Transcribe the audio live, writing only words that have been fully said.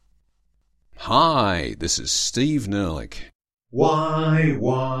Hi, this is Steve Nerlich. Why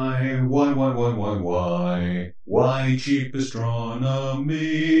cheap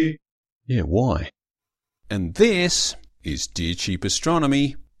astronomy? Yeah, why? And this is Dear Cheap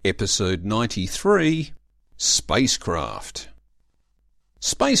Astronomy, episode 93, Spacecraft.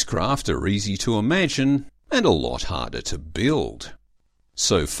 Spacecraft are easy to imagine and a lot harder to build.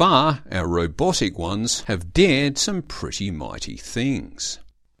 So far, our robotic ones have dared some pretty mighty things,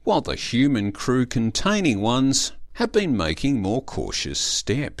 while the human crew-containing ones have been making more cautious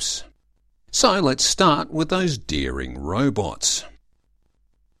steps. So let's start with those daring robots.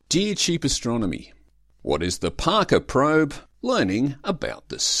 Dear Cheap Astronomy, what is the Parker Probe learning about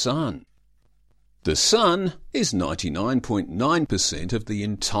the Sun? The Sun is 99.9% of the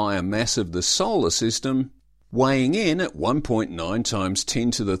entire mass of the solar system, weighing in at 1.9 times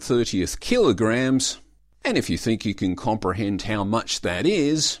 10 to the 30th kilograms, and if you think you can comprehend how much that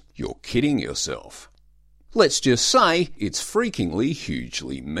is, you're kidding yourself. Let's just say it's freakingly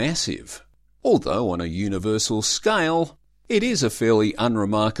hugely massive. Although on a universal scale, it is a fairly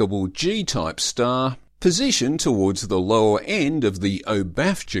unremarkable G-type star, positioned towards the lower end of the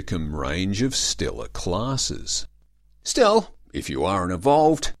Obafjacum range of stellar classes. Still, if you are an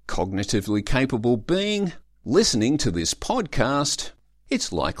evolved, cognitively capable being listening to this podcast,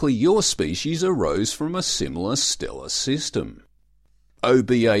 it's likely your species arose from a similar stellar system.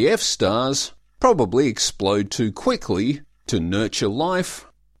 OBAF stars probably explode too quickly to nurture life,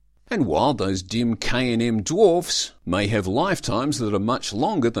 and while those dim K&M dwarfs may have lifetimes that are much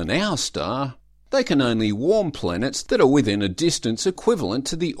longer than our star, they can only warm planets that are within a distance equivalent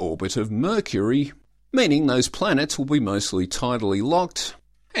to the orbit of Mercury, meaning those planets will be mostly tidally locked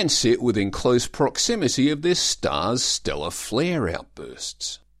and sit within close proximity of their star's stellar flare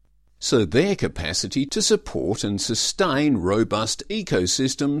outbursts. So their capacity to support and sustain robust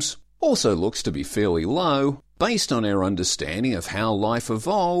ecosystems also looks to be fairly low, based on our understanding of how life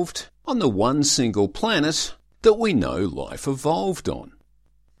evolved on the one single planet that we know life evolved on.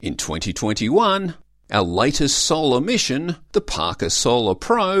 In 2021, our latest solar mission, the Parker Solar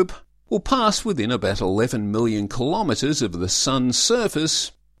Probe, will pass within about 11 million kilometres of the Sun's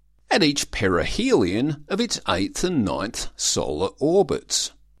surface at each perihelion of its 8th and 9th solar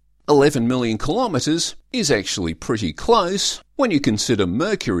orbits. 11 million kilometres is actually pretty close when you consider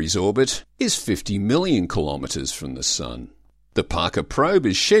Mercury's orbit is 50 million kilometres from the Sun. The Parker Probe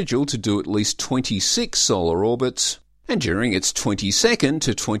is scheduled to do at least 26 solar orbits, and during its 22nd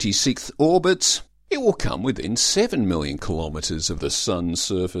to 26th orbits, it will come within 7 million kilometres of the Sun's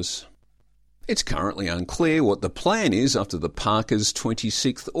surface. It's currently unclear what the plan is after the Parker's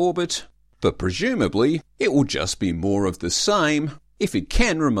 26th orbit, but presumably it will just be more of the same if it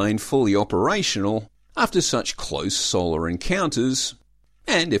can remain fully operational after such close solar encounters,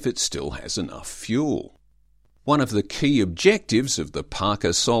 and if it still has enough fuel. One of the key objectives of the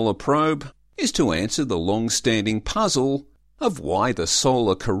Parker Solar Probe is to answer the long-standing puzzle of why the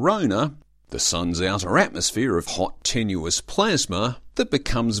solar corona, the Sun's outer atmosphere of hot tenuous plasma that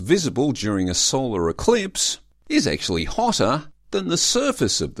becomes visible during a solar eclipse, is actually hotter than the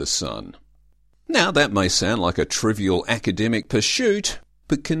surface of the Sun. Now that may sound like a trivial academic pursuit,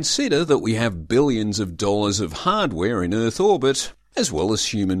 but consider that we have billions of dollars of hardware in Earth orbit, as well as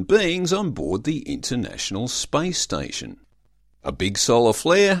human beings on board the International Space Station. A big solar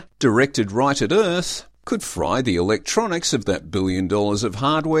flare, directed right at Earth, could fry the electronics of that $1 billion of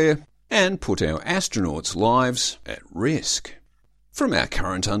hardware and put our astronauts' lives at risk. From our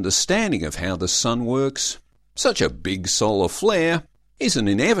current understanding of how the Sun works, such a big solar flare is an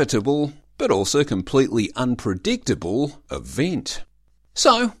inevitable but also completely unpredictable event.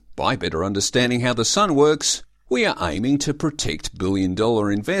 So, by better understanding how the Sun works, we are aiming to protect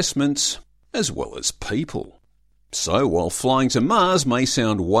billion-dollar investments as well as people. So while flying to Mars may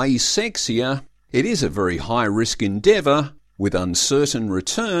sound way sexier, it is a very high-risk endeavour with uncertain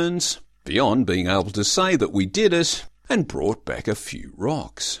returns, beyond being able to say that we did it and brought back a few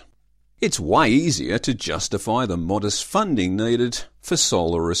rocks. It's way easier to justify the modest funding needed for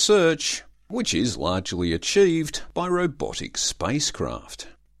solar research, which is largely achieved by robotic spacecraft.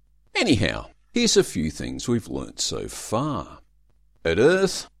 Anyhow, here's a few things we've learnt so far. At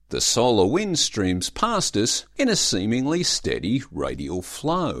Earth, the solar wind streams past us in a seemingly steady radial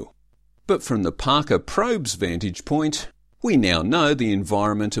flow. But from the Parker Probe's vantage point, we now know the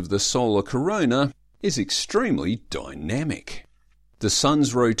environment of the solar corona is extremely dynamic. The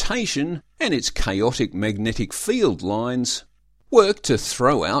Sun's rotation and its chaotic magnetic field lines work to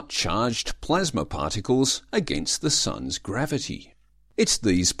throw out charged plasma particles against the Sun's gravity. It's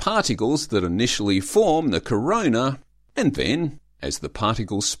these particles that initially form the corona, and then, As the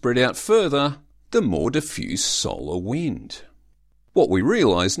particles spread out further, the more diffuse solar wind. What we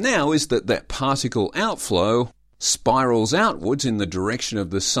realise now is that particle outflow spirals outwards in the direction of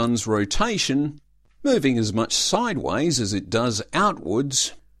the sun's rotation, moving as much sideways as it does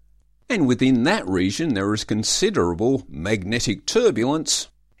outwards, and within that region there is considerable magnetic turbulence,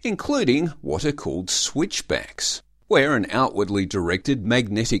 including what are called switchbacks, where an outwardly directed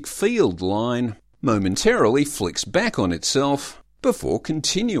magnetic field line momentarily flicks back on itself before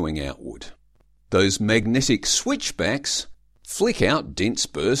continuing outward. Those magnetic switchbacks flick out dense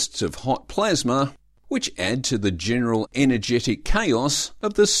bursts of hot plasma, which add to the general energetic chaos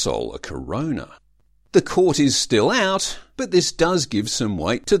of the solar corona. The court is still out, but this does give some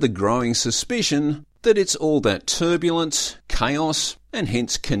weight to the growing suspicion that it's all that turbulence, chaos, and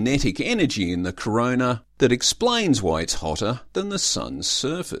hence kinetic energy in the corona that explains why it's hotter than the sun's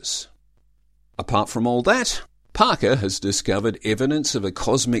surface. Apart from all that, Parker has discovered evidence of a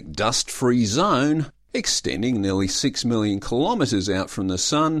cosmic dust-free zone extending nearly 6 million kilometres out from the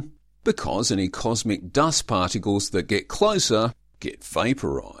sun, because any cosmic dust particles that get closer get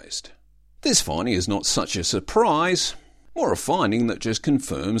vaporised. This finding is not such a surprise, more a finding that just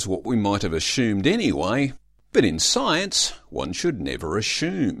confirms what we might have assumed anyway, but in science, one should never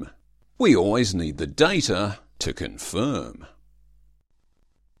assume. We always need the data to confirm.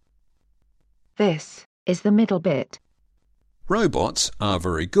 This is the middle bit. Robots are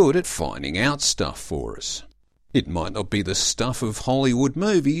very good at finding out stuff for us. It might not be the stuff of Hollywood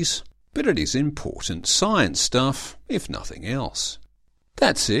movies, but it is important science stuff, if nothing else.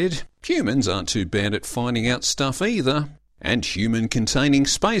 That said, humans aren't too bad at finding out stuff either, and human-containing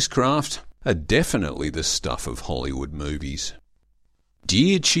spacecraft are definitely the stuff of Hollywood movies.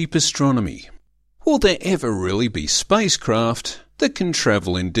 Dear Cheap Astronomy, will there ever really be spacecraft that can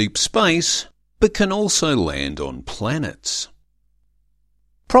travel in deep space but can also land on planets?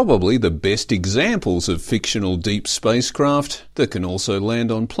 Probably the best examples of fictional deep spacecraft that can also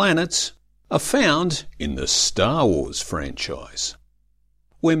land on planets are found in the Star Wars franchise,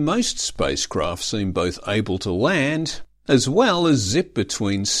 where most spacecraft seem both able to land as well as zip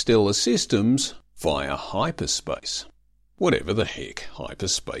between stellar systems via hyperspace, whatever the heck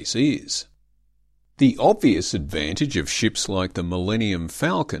hyperspace is. The obvious advantage of ships like the Millennium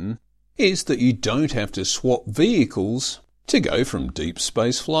Falcon is that you don't have to swap vehicles to go from deep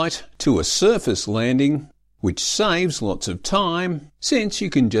space flight to a surface landing, which saves lots of time since you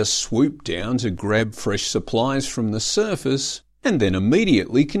can just swoop down to grab fresh supplies from the surface and then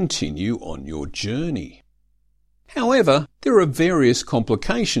immediately continue on your journey. However, there are various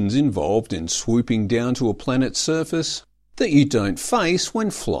complications involved in swooping down to a planet's surface that you don't face when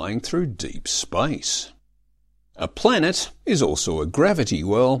flying through deep space. A planet is also a gravity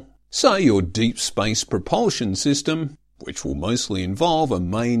well, so your deep space propulsion system, which will mostly involve a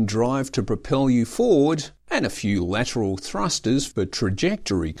main drive to propel you forward and a few lateral thrusters for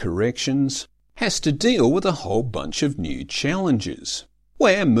trajectory corrections, has to deal with a whole bunch of new challenges,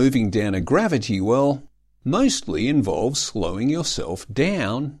 where moving down a gravity well mostly involves slowing yourself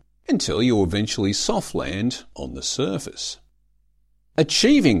down until you eventually soft land on the surface.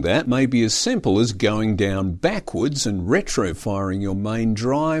 Achieving that may be as simple as going down backwards and retro-firing your main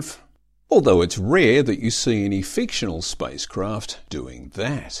drive, although it's rare that you see any fictional spacecraft doing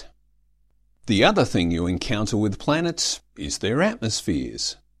that. The other thing you encounter with planets is their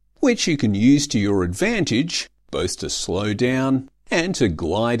atmospheres, which you can use to your advantage both to slow down and to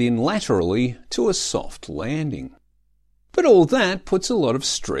glide in laterally to a soft landing. But all that puts a lot of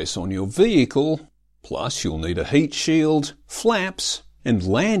stress on your vehicle, plus you'll need a heat shield, flaps, and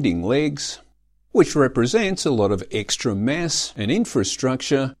landing legs, which represents a lot of extra mass and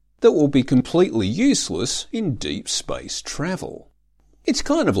infrastructure that will be completely useless in deep space travel. It's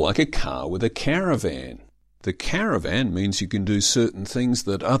kind of like a car with a caravan. The caravan means you can do certain things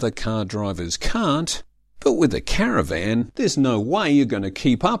that other car drivers can't, but with a caravan, there's no way you're going to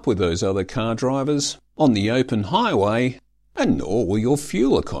keep up with those other car drivers on the open highway, and nor will your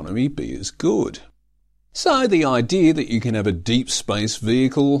fuel economy be as good. So the idea that you can have a deep space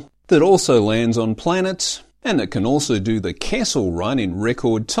vehicle that also lands on planets and that can also do the Kessel Run in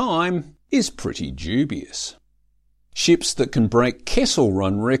record time is pretty dubious. Ships that can break Kessel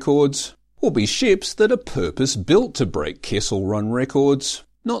Run records will be ships that are purpose-built to break Kessel Run records,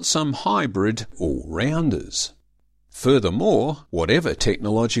 not some hybrid all-rounders. Furthermore, whatever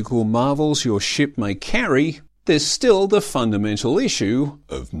technological marvels your ship may carry, there's still the fundamental issue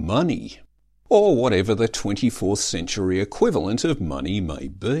of money, or whatever the 24th century equivalent of money may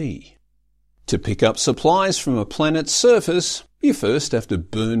be. To pick up supplies from a planet's surface, you first have to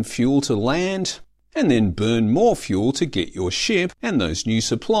burn fuel to land, and then burn more fuel to get your ship and those new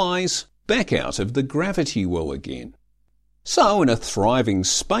supplies back out of the gravity well again. So in a thriving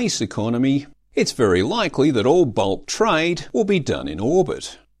space economy, it's very likely that all bulk trade will be done in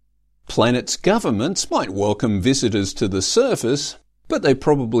orbit. Planets' governments might welcome visitors to the surface, but they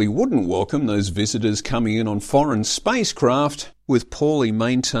probably wouldn't welcome those visitors coming in on foreign spacecraft with poorly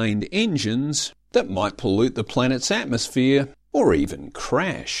maintained engines that might pollute the planet's atmosphere or even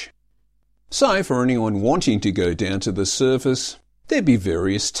crash. So for anyone wanting to go down to the surface, there'd be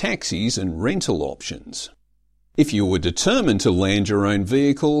various taxis and rental options. If you were determined to land your own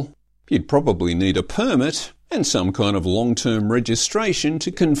vehicle, you'd probably need a permit and some kind of long-term registration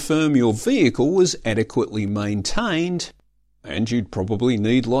to confirm your vehicle was adequately maintained, and you'd probably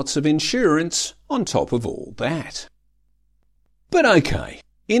need lots of insurance on top of all that. But okay,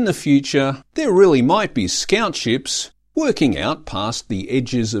 in the future, there really might be scout ships working out past the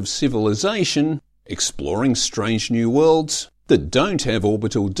edges of civilization, exploring strange new worlds that don't have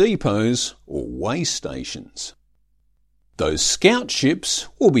orbital depots or way stations. Those scout ships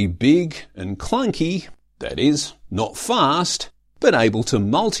will be big and clunky, that is, not fast, but able to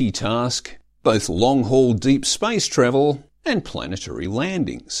multitask both long-haul deep space travel and planetary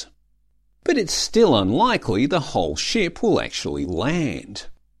landings. But it's still unlikely the whole ship will actually land.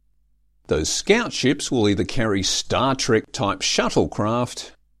 Those scout ships will either carry Star Trek-type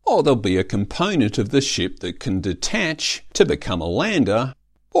shuttlecraft, or there'll be a component of the ship that can detach to become a lander,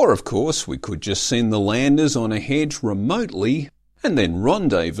 or of course we could just send the landers on ahead remotely and then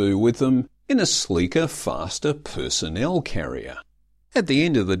rendezvous with them in a sleeker, faster personnel carrier. At the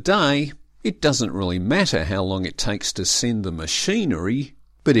end of the day, it doesn't really matter how long it takes to send the machinery,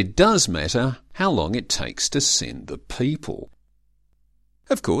 but it does matter how long it takes to send the people.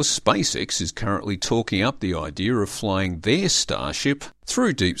 Of course, SpaceX is currently talking up the idea of flying their Starship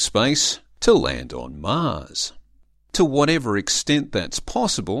through deep space to land on Mars. To whatever extent that's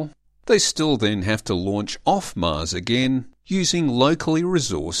possible, they still then have to launch off Mars again using locally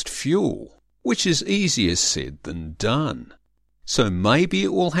resourced fuel, which is easier said than done. So maybe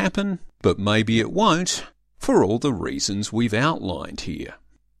it will happen, but maybe it won't, for all the reasons we've outlined here.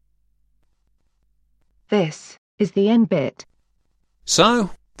 This is the end bit. So,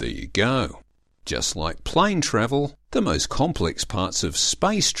 there you go. Just like plane travel, the most complex parts of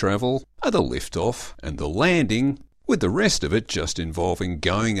space travel are the liftoff and the landing, with the rest of it just involving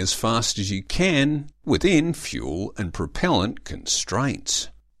going as fast as you can within fuel and propellant constraints.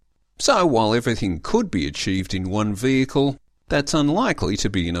 So while everything could be achieved in one vehicle, that's unlikely to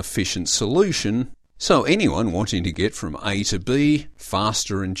be an efficient solution, so anyone wanting to get from A to B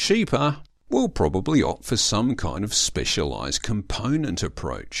faster and cheaper will probably opt for some kind of specialised component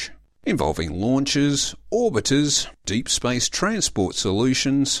approach, involving launchers, orbiters, deep space transport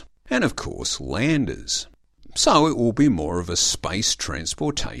solutions, and of course landers. So it will be more of a space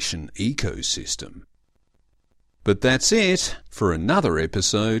transportation ecosystem. But that's it for another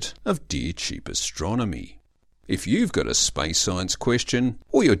episode of Dear Cheap Astronomy. If you've got a space science question,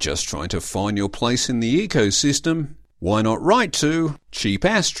 or you're just trying to find your place in the ecosystem, why not write to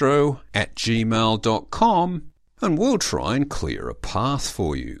cheapastro@gmail.com and we'll try and clear a path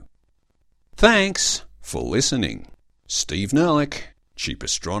for you. Thanks for listening. Steve Nerlich, Cheap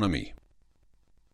Astronomy.